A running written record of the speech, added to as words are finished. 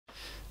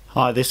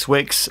Hi, this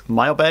week's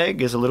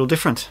mailbag is a little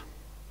different.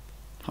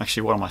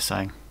 Actually, what am I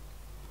saying?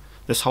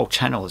 This whole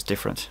channel is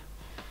different.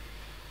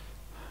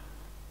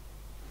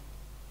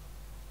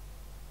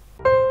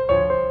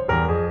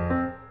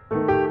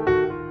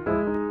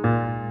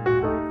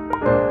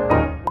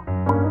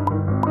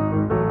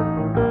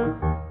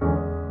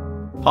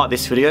 Hi,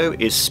 this video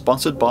is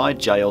sponsored by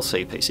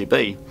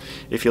JLCPCB.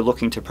 If you're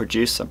looking to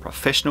produce some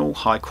professional,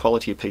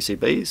 high-quality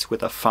PCBs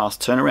with a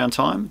fast turnaround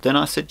time, then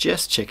I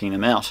suggest checking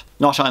them out.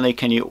 Not only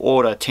can you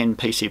order 10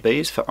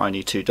 PCBs for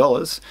only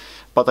 $2,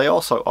 but they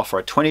also offer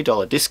a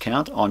 $20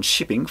 discount on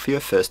shipping for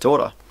your first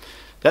order.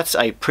 That's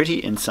a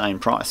pretty insane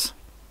price.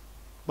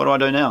 What do I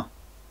do now?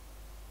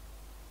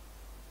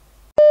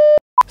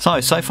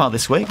 So far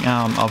this week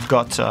I've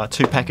got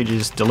 2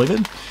 packages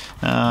delivered.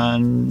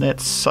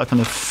 Let's open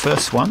the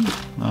first one,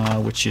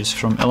 which is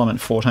from Element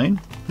 14.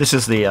 This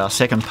is the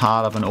second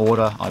part of an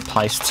order I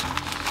placed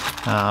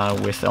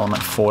with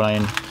Element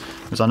 14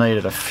 because I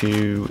needed a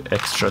few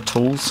extra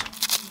tools.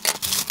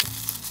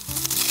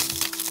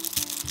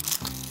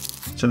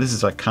 So this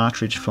is a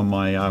cartridge for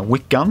my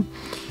wick gun.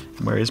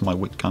 Where is my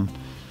wick gun?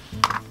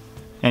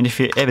 And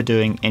if you're ever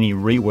doing any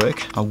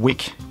rework, a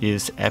wick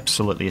is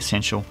absolutely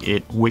essential.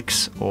 It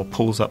wicks or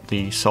pulls up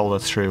the solder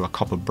through a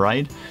copper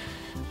braid.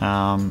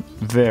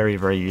 Very,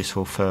 very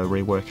useful for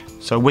rework.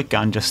 So a wick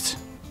gun just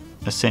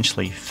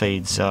essentially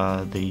feeds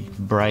the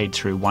braid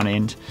through one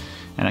end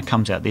and it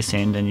comes out this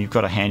end, and you've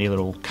got a handy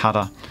little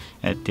cutter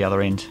at the other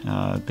end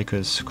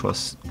because of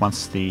course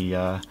once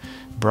the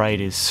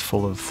braid is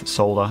full of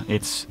solder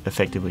it's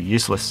effectively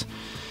useless.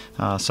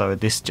 So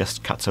this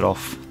just cuts it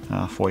off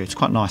for you. It's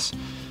quite nice.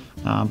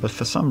 But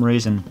for some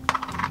reason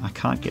I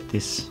can't get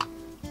this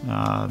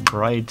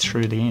braid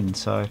through the end,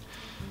 so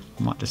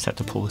I might just have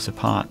to pull this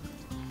apart.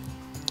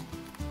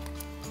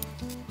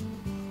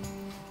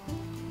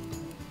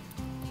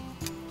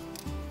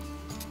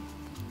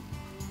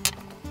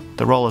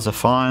 The rollers are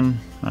fine,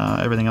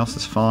 everything else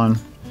is fine,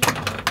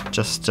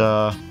 just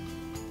for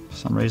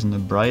some reason the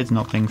braid's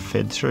not being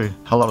fed through.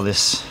 A lot of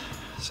this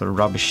sort of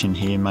rubbish in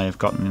here may have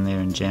gotten in there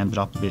and jammed it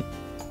up a bit,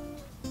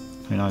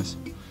 who knows.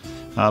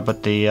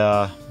 But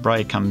the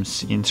braid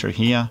comes in through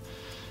here,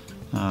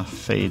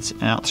 feeds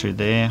out through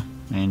there,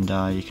 and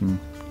you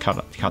can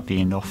cut the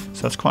end off.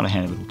 So it's quite a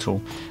handy little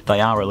tool. They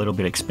are a little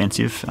bit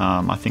expensive.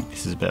 I think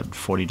this is about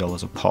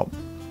 $40 a pop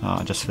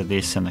just for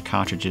this, and the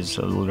cartridge is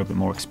a little bit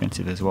more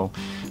expensive as well.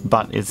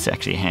 But it's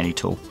actually a handy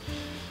tool.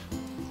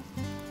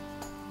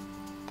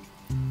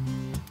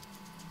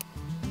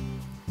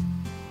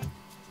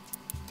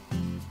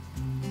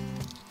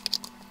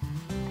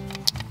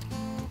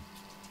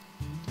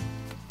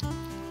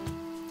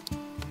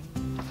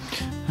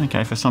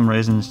 Okay, for some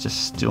reason it's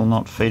just still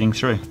not feeding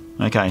through.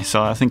 Okay,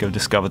 so I think I've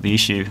discovered the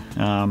issue.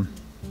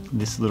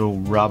 This little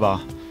rubber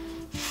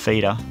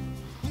feeder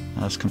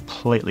has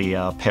completely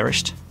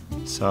perished.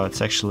 So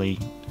it's actually,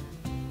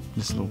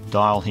 this little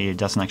dial here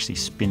doesn't actually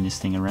spin this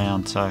thing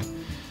around, so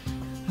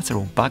that's a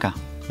little bugger.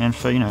 And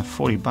for,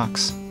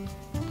 $40,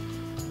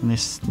 and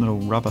this little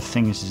rubber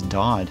thing has just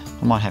died.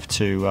 I might have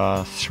to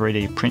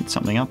 3D print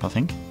something up, I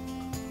think.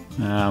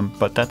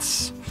 But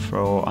that's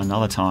for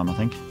another time, I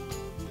think.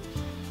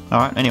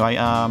 Alright, anyway,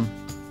 I'll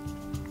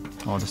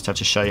just have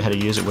to show you how to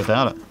use it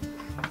without it.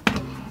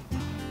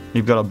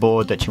 You've got a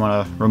board that you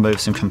want to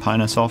remove some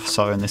components off,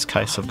 so in this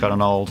case I've got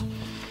an old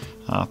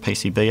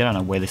PCB. I don't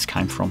know where this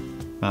came from.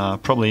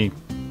 Probably,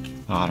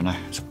 I don't know,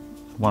 it's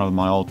one of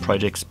my old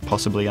projects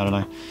possibly, I don't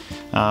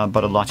know.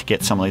 But I'd like to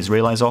get some of these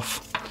relays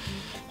off.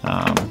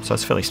 So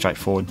it's fairly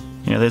straightforward.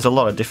 There's a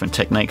lot of different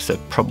techniques that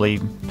probably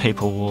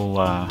people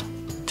will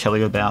tell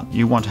you about.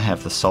 You want to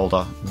have the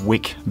solder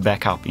wick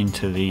back up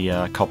into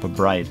the copper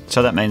braid.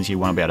 So that means you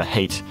want to be able to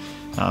heat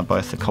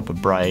both the copper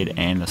braid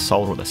and the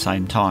solder at the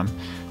same time,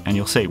 and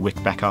you'll see it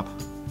wick back up.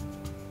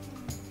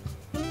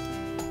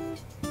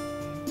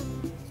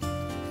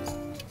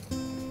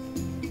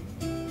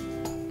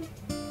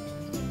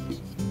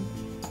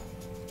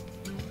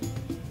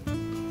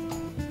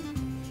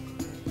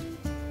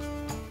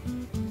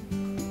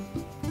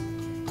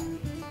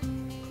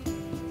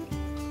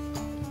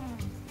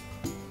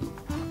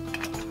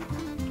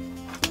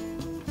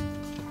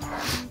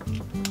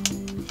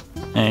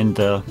 And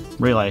the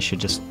relay should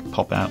just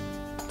pop out.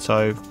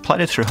 So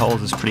plated through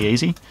holes is pretty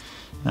easy.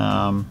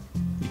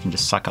 You can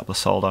just suck up the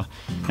solder.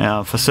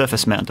 Now for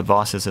surface mount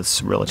devices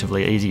it's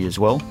relatively easy as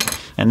well,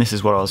 and this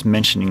is what I was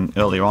mentioning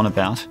earlier on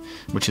about,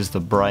 which is the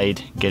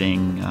braid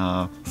getting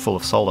full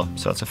of solder,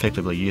 so it's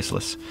effectively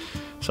useless.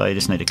 So you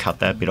just need to cut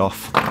that bit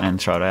off and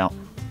throw it out.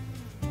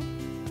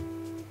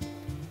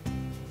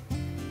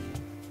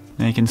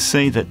 Now you can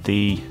see that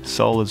the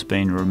solder's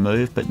been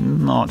removed, but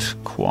not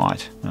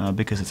quite,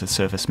 because it's a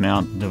surface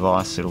mount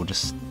device. It'll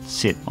just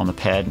sit on the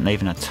pad, and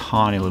even a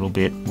tiny little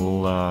bit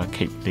will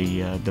keep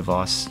the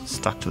device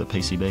stuck to the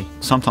PCB.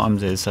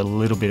 Sometimes there's a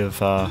little bit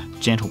of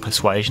gentle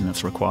persuasion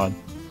that's required.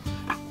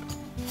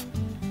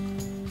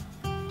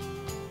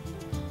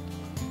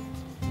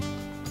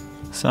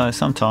 So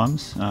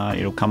sometimes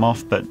it'll come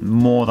off, but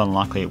more than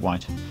likely it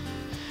won't.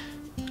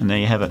 And there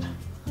you have it.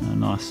 a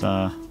nice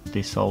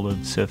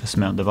desoldered surface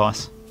mount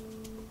device.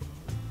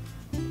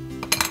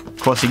 Of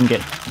course, you can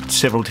get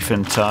several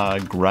different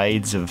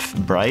grades of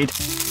braid.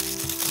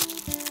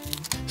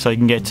 So you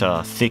can get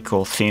thick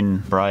or thin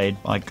braid.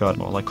 I got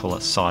what they call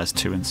it size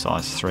 2 and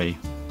size 3,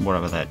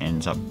 whatever that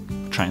ends up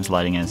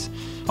translating as.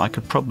 I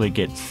could probably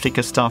get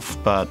thicker stuff,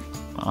 but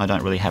I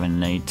don't really have a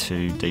need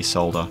to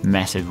desolder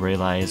massive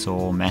relays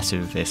or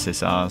massive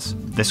SSRs.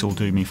 This will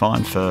do me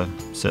fine for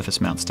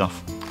surface mount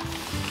stuff.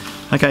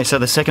 Okay, so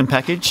the second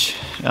package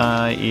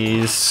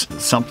is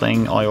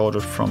something I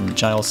ordered from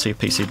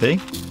JLCPCB.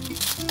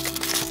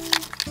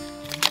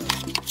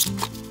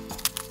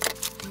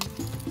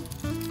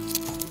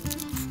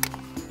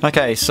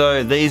 Okay,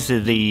 so these are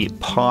the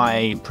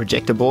Pi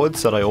projector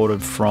boards that I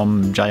ordered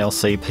from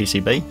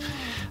JLCPCB.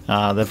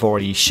 They've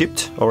already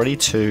shipped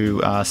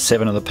to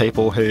 7 of the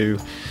people who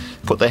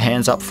put their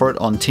hands up for it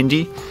on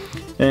Tindy,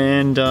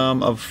 and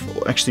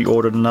I've actually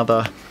ordered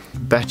another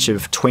batch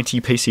of 20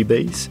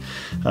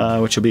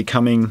 PCBs, which will be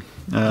coming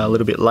a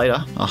little bit later,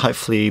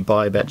 hopefully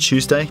by about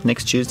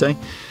next Tuesday.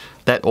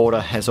 That order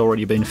has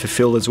already been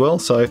fulfilled as well,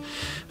 so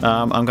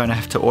I'm going to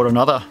have to order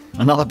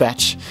another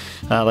batch.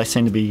 They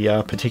seem to be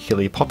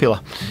particularly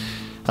popular.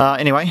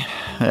 Anyway,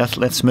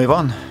 let's move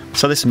on.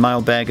 So this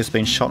mailbag has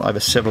been shot over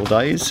several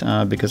days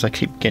because I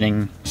keep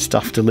getting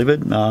stuff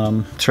delivered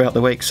throughout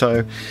the week.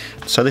 So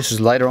this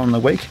is later on in the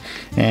week,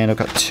 and I've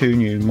got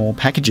 2 more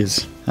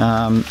packages.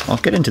 I'll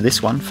get into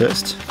this one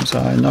first, so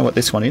I know what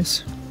this one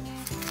is.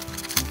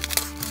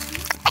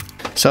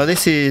 So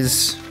this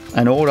is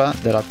an order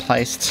that I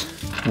placed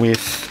with,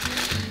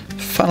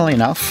 funnily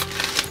enough,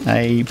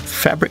 a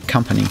fabric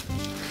company.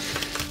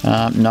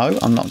 No,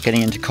 I'm not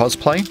getting into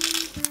cosplay.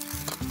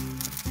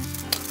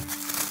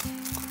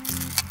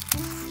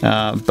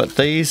 But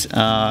these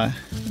are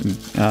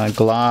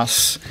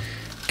glass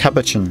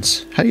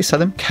cabochons. How do you say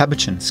them?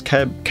 Cabochons.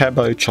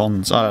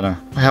 Cabochons. I don't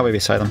know. However you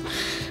say them.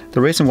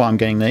 The reason why I'm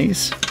getting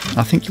these,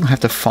 I think you'll have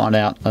to find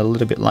out a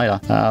little bit later.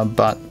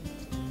 But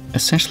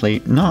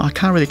essentially, no, I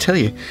can't really tell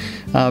you.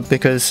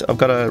 Because I've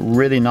got a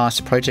really nice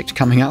project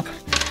coming up,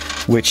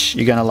 which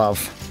you're going to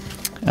love.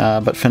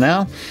 But for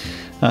now,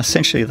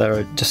 essentially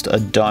they're just a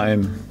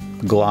dome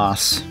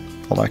glass,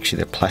 although actually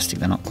they're plastic,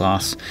 they're not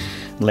glass,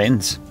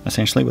 lens,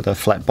 essentially, with a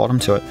flat bottom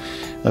to it.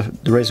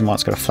 The reason why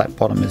it's got a flat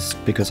bottom is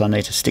because I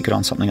need to stick it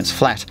on something that's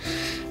flat,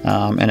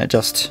 and it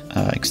just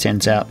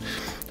extends out.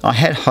 I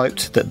had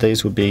hoped that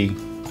these would be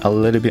a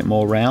little bit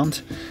more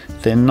round.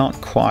 They're not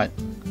quite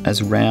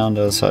as round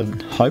as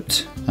I'd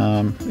hoped.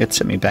 It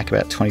set me back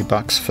about 20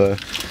 bucks for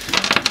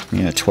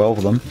 12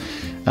 of them.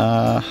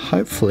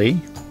 Hopefully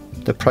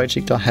the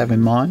project I have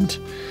in mind,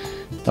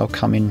 they'll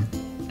come in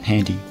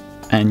handy,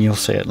 and you'll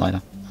see it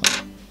later.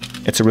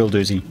 It's a real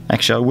doozy.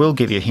 Actually, I will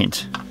give you a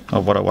hint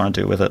of what I want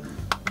to do with it.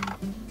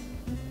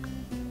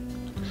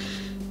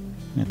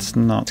 It's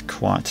not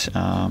quite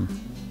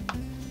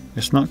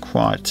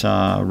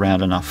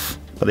round enough,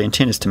 but the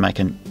intent is to make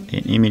an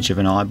image of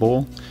an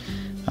eyeball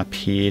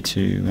appear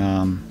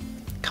to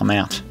come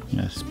out,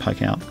 just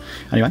poke out.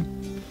 Anyway,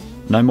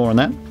 no more on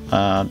that.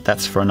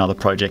 That's for another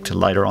project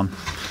later on.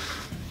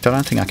 I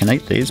don't think I can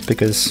eat these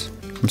because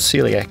I'm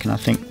celiac, and I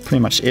think pretty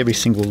much every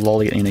single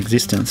lolly in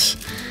existence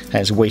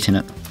has wheat in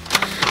it.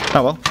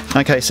 Oh well.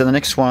 Okay, so the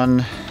next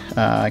one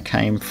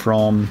came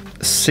from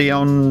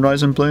Sion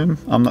Rosenblum.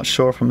 I'm not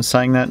sure if I'm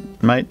saying that,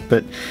 mate,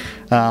 but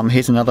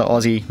here's another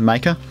Aussie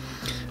maker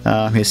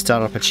who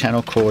started up a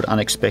channel called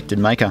Unexpected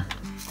Maker.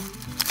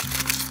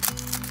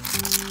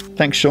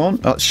 Thanks, Sean.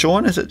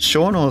 Sean, is it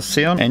Sean or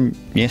Sion? And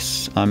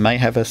yes, I may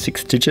have a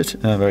 6th digit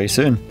very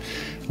soon,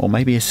 or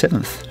maybe a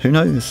 7th. Who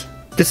knows?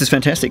 This is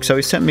fantastic. So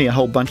he sent me a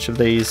whole bunch of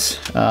these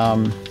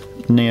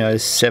Neo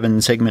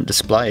 7 segment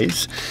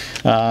displays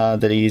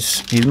that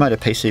he's made a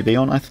PCB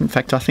on. In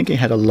fact, I think he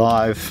had a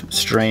live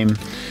stream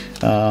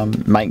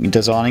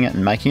designing it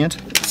and making it.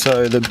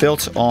 So they're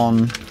built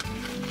on,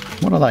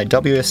 what are they,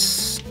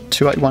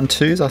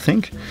 WS2812s, I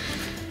think.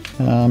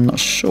 I'm not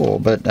sure,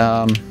 but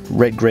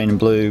red, green and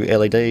blue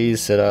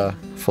LEDs that are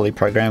fully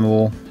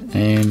programmable,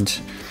 and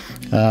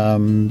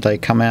they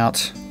come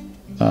out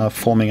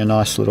forming a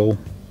nice little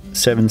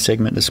 7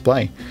 segment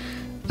display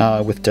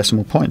with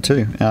decimal point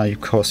too.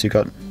 Of course you've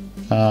got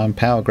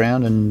power,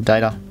 ground and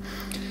data.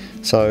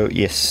 So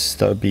yes,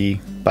 that would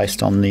be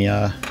based on the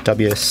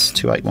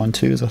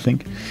WS2812s, I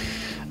think.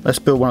 Let's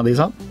build one of these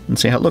up and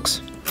see how it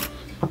looks.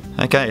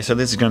 Okay, so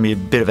this is going to be a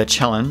bit of a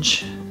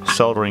challenge,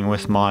 soldering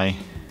with my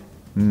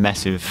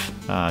massive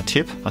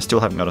tip. I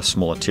still haven't got a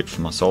smaller tip for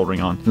my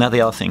soldering on. Now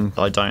the other thing,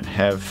 I don't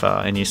have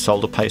any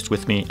solder paste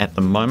with me at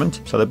the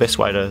moment, so the best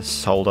way to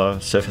solder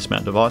surface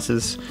mount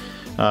devices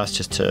is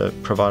just to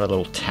provide a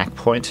little tack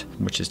point,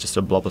 which is just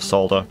a blob of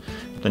solder.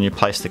 Then you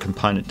place the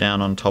component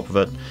down on top of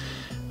it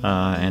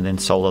and then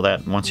solder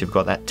that. Once you've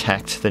got that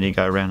tacked, then you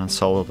go around and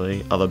solder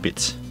the other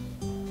bits.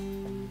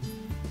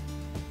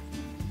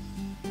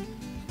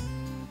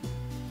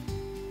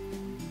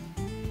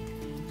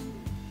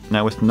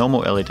 Now with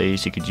normal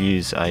LEDs you could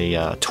use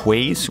a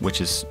tweeze,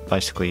 which is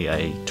basically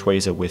a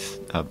tweezer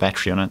with a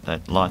battery on it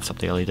that lights up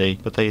the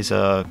LED, but these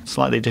are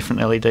slightly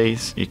different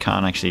LEDs. You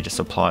can't actually just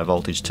apply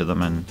voltage to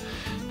them and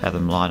have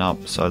them light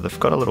up. So they've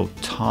got a little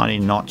tiny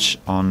notch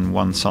on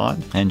one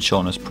side, and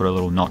Sean has put a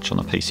little notch on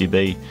the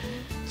PCB,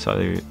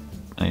 so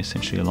they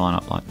essentially line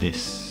up like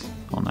this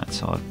on that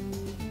side.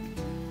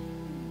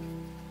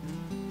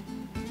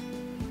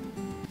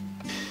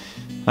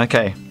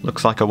 Okay,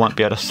 looks like I won't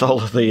be able to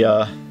solder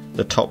the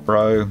top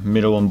row,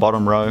 middle and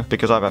bottom row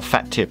because I have a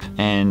fat tip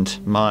and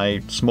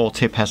my small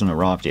tip hasn't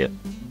arrived yet,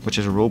 which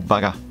is a real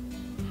bugger.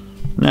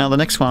 Now the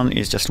next one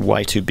is just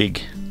way too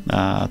big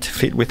to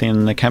fit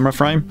within the camera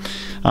frame.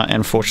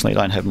 Unfortunately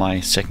I don't have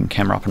my second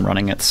camera up and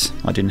running.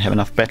 I didn't have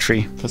enough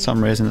battery for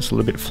some reason. It's a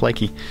little bit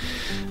flaky.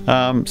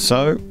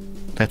 So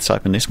let's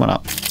open this one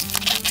up.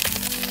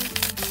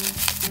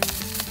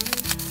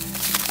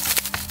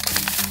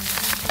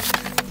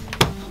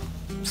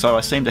 So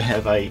I seem to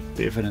have a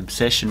bit of an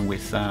obsession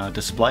with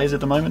displays at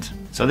the moment.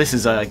 So this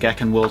is a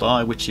Gakken World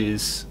Eye, which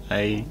is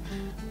a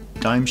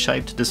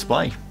dome-shaped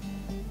display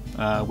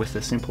with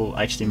a simple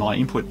HDMI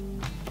input.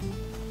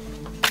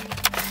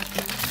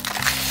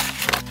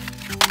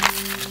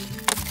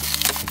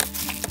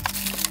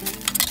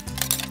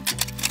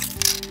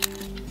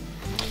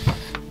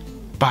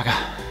 Bugger.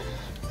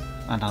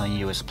 Another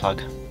US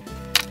plug.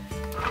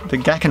 The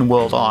Gakken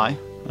World Eye,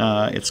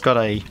 it's got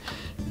a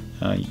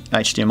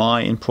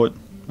HDMI input,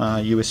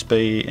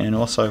 USB and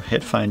also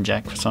headphone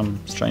jack for some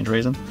strange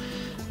reason.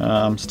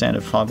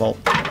 Standard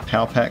 5-volt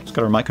power pack. It's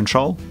got a remote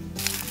control.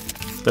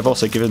 They've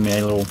also given me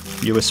a little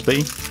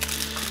USB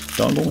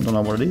dongle. I don't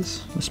know what it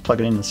is. Let's plug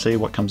it in and see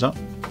what comes up.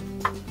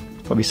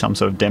 Probably some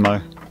sort of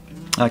demo.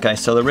 Okay,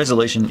 so the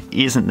resolution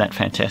isn't that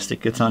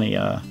fantastic. It's only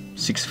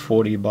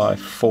 640 by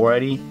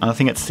 480. And I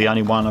think it's the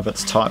only one of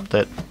its type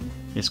that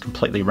is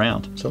completely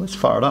round. So let's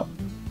fire it up.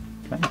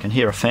 Okay, you can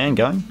hear a fan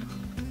going.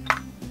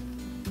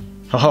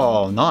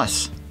 Oh,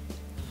 nice.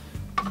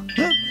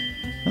 Yeah,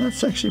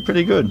 that's actually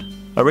pretty good.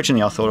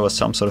 Originally I thought it was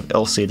some sort of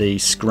LCD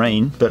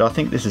screen, but I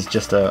think this is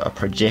just a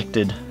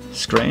projected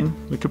screen.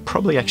 We could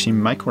probably actually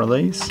make one of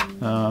these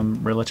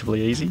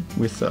relatively easy,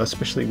 with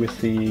especially with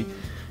the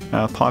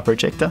Pi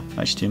projector,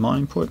 HDMI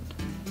input,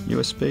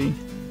 USB.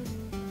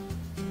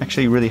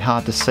 Actually really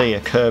hard to see a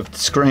curved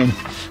screen.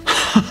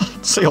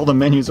 See all the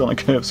menus on a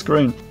curved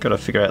screen. Got to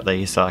figure out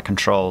these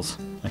controls.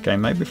 Okay,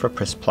 maybe if I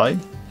press play.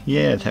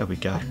 Yeah, there we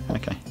go.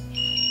 Okay.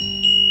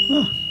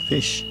 Oh,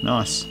 fish,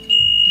 nice.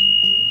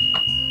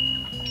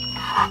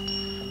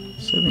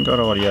 So we've got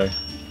audio.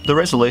 The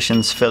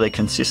resolution's fairly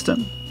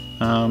consistent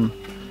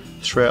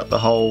throughout the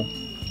whole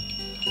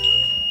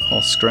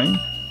screen.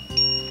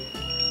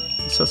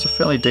 So it's a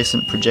fairly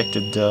decent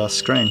projected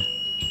screen.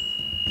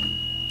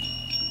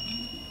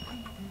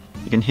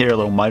 You can hear a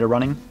little motor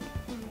running.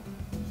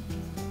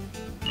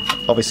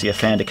 Obviously a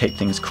fan to keep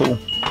things cool.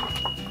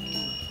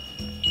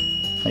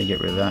 How do you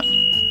get rid of that?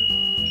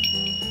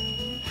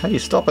 How do you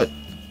stop it?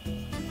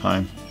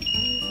 Home.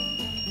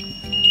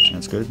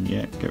 That's good.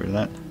 Yeah, get rid of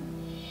that.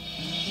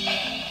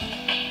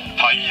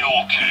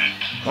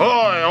 Oi,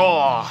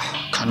 oh,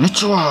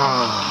 konnichiwa.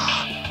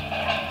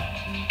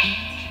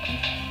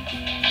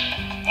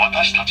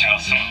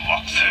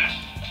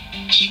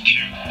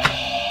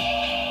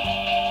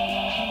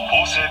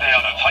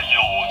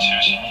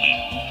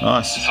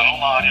 Nice.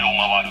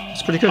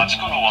 It's pretty good.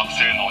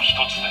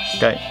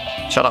 Okay,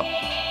 shut up.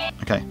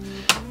 Okay,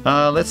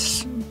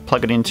 let's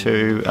plug it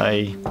into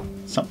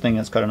something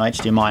that's got an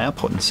HDMI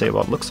output and see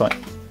what it looks like.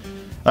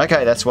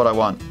 Okay, that's what I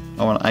want.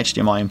 I want an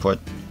HDMI input.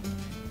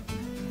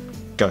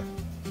 Go.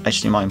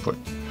 HDMI input.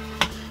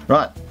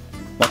 Right,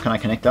 what can I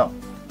connect up?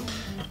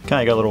 Okay,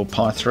 I got a little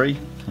Pi 3.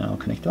 I'll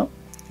connect up.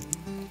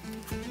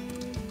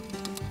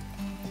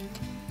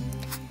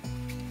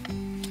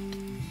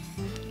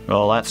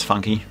 Well, that's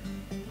funky.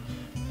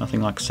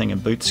 Nothing like seeing a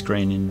boot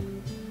screen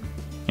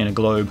in a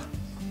globe.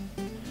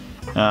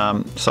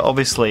 So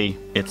obviously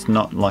it's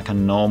not like a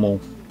normal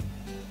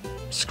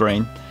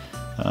screen.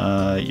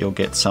 You'll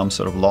get some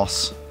sort of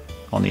loss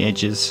on the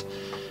edges,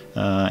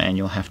 and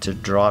you'll have to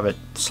drive it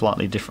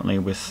slightly differently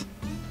with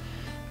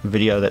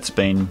video that's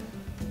been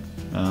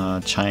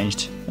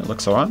changed. It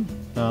looks alright.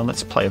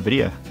 Let's play a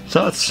video.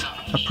 So it's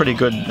a pretty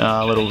good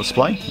little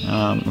display.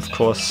 Of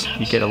course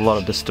you get a lot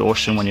of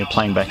distortion when you're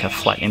playing back a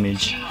flat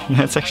image.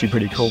 It's actually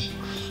pretty cool.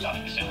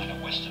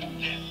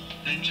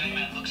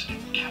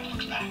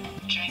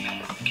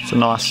 It's a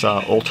nice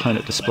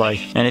alternate display.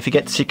 And if you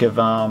get sick of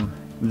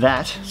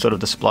that sort of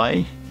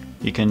display,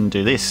 you can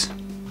do this.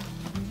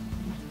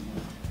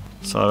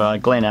 So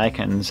Glenn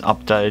Aiken's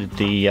updated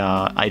the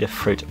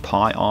Adafruit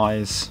Pi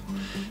Eyes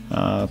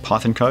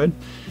Python code,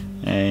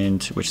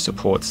 and which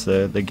supports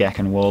the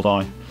Gakken World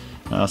Eye.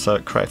 So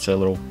it creates a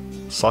little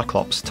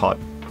Cyclops type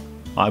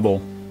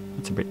eyeball.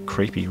 It's a bit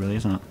creepy really,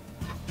 isn't it?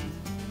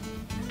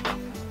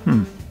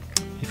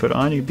 If it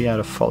only be able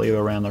to follow you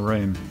around the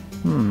room.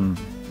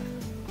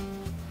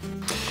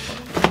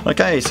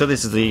 Okay, so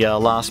this is the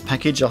last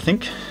package I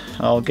think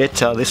I'll get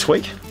this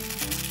week.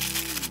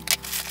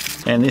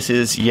 and this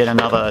is yet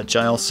another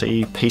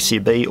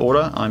JLCPCB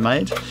order I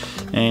made,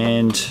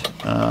 and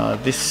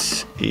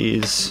this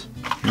is,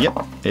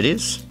 yep, it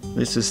is.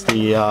 This is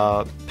the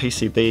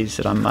PCBs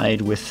that I made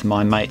with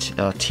my mate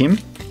Tim,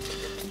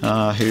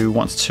 who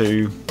wants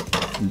to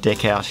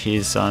deck out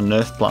his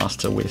Nerf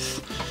blaster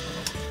with,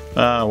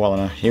 well, I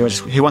don't know, he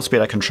wants to be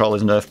able to control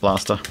his Nerf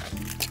blaster.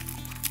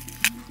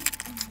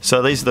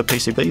 So these are the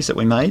PCBs that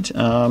we made,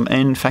 and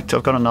in fact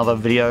I've got another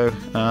video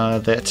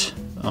that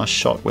I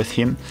shot with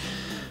him.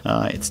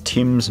 It's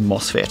Tim's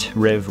MOSFET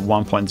Rev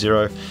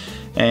 1.0,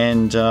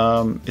 and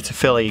it's a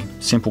fairly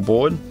simple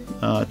board.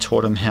 I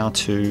taught him how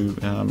to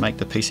make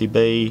the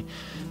PCB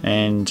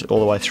and all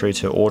the way through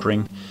to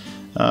ordering.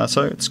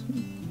 So it's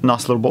a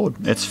nice little board.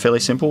 It's fairly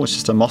simple, it's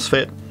just a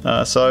MOSFET.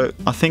 So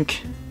I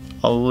think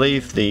I'll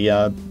leave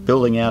the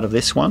building out of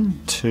this one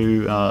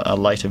to a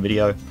later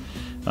video,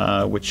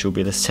 which will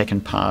be the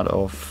second part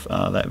of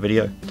that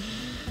video.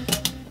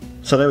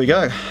 So there we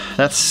go.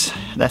 That's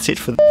it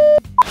for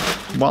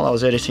while I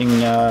was editing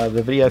the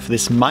video for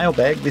this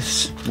mailbag.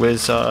 This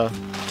was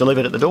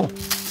delivered at the door.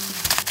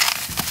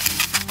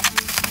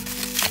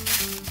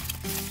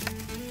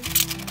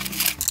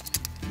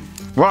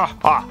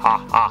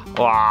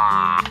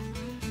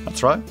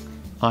 That's right,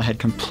 I had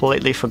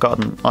completely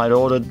forgotten I'd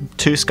ordered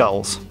 2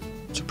 skulls.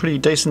 It's a pretty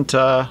decent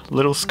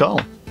little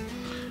skull.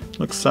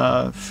 Looks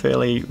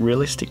fairly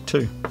realistic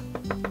too.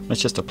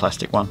 It's just a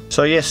plastic one.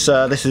 So yes,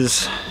 this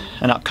is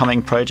an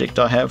upcoming project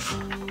I have.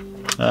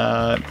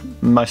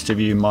 Most of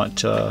you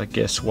might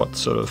guess what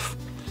sort of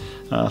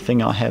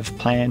thing I have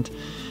planned,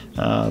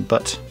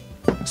 but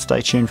stay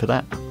tuned for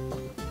that.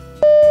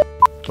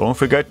 Don't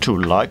forget to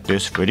like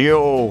this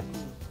video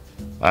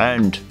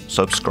and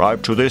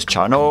subscribe to this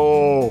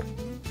channel.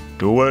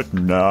 Do it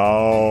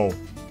now.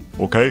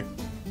 Okay?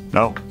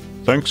 Now,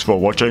 thanks for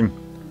watching,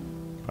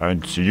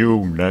 and see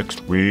you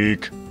next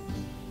week.